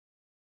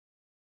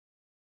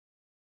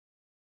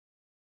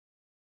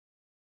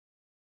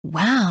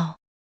Wow.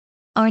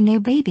 Our new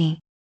baby.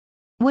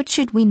 What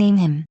should we name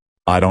him?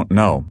 I don't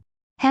know.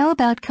 How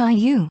about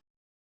Caillou?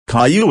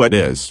 Caillou it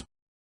is.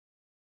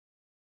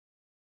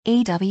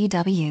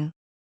 AWW.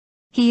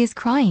 He is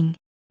crying.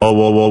 Oh,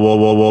 whoa, whoa, whoa,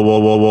 whoa, whoa, whoa,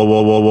 whoa, whoa,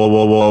 whoa, whoa, whoa,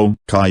 whoa, whoa,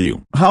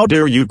 Caillou, how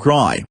dare you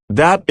cry?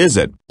 That is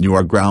it. You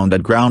are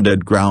grounded,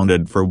 grounded,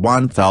 grounded for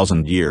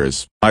 1,000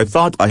 years. I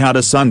thought I had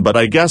a son, but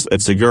I guess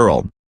it's a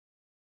girl.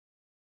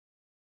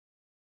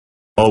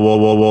 Oh, whoa,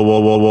 whoa, whoa,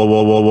 whoa, whoa, whoa,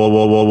 whoa, whoa, whoa,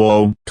 whoa, whoa,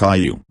 whoa,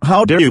 Caillou,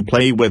 how dare you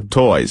play with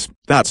toys?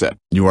 That's it.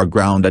 You are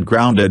grounded,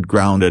 grounded,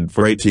 grounded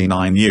for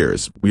 89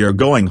 years. We are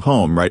going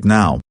home right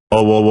now.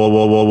 Oh, whoa, whoa,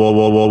 whoa, whoa, whoa,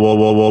 whoa, whoa, whoa,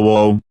 whoa, whoa,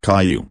 whoa,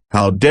 Caillou,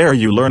 how dare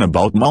you learn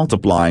about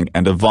multiplying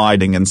and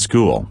dividing in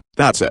school?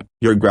 That's it.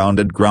 You're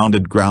grounded,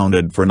 grounded,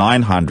 grounded for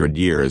 900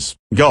 years.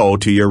 Go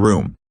to your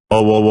room.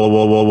 Oh, whoa, whoa,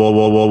 whoa, whoa, whoa,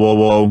 whoa, whoa, whoa,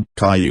 whoa,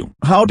 Caillou,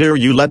 how dare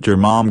you let your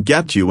mom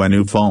get you a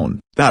new phone?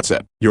 That's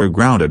it. You're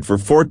grounded for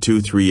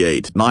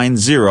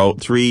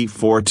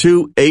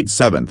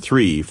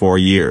 4238903428734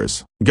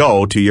 years.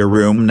 Go to your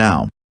room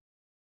now.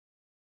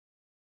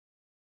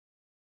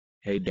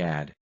 Hey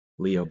Dad,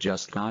 Leo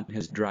just got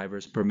his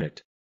driver's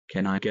permit.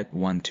 Can I get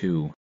one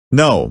too?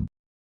 No.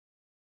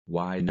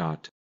 Why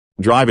not?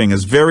 Driving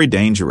is very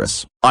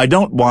dangerous. I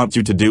don't want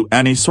you to do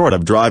any sort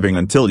of driving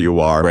until you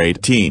are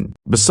 18.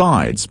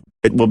 Besides,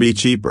 it will be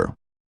cheaper.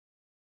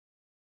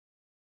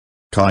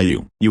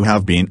 Caillou, you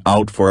have been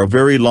out for a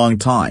very long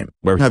time.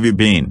 Where have you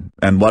been,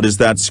 and what is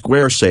that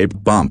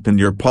square-shaped bump in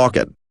your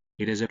pocket?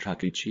 It is a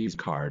Chuck E. Cheese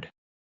card.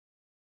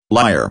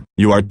 Liar,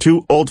 you are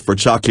too old for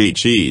Chuck E.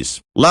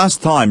 Cheese.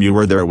 Last time you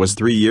were there was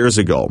 3 years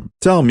ago.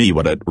 Tell me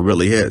what it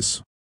really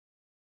is.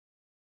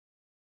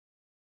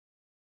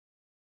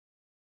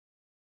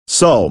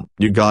 So,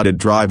 you got a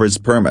driver's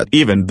permit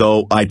even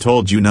though I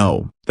told you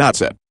no.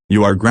 That's it.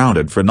 You are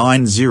grounded for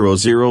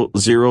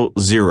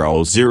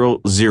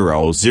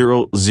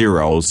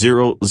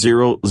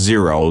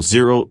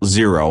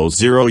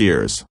 900,000,000,000,000,000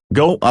 years.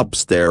 Go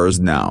upstairs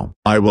now.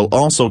 I will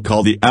also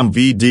call the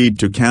MVD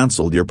to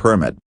cancel your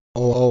permit.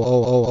 Oh.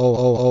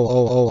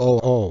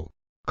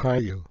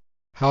 Caillou,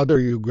 how dare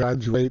you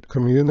graduate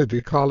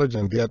community college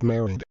and get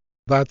married?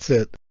 That's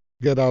it.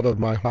 Get out of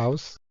my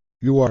house.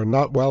 You are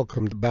not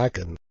welcomed back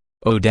in.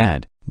 Oh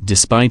Dad,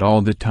 despite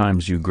all the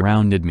times you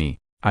grounded me,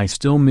 I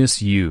still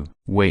miss you.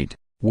 Wait,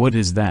 what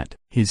is that?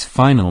 His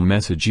final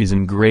message is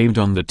engraved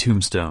on the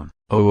tombstone.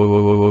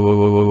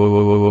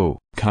 Oh,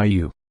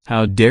 Caillou,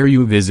 how dare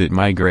you visit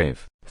my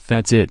grave?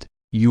 That's it,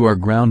 you are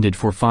grounded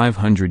for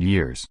 500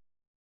 years.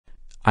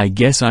 I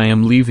guess I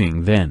am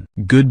leaving then.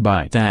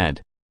 Goodbye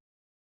Dad.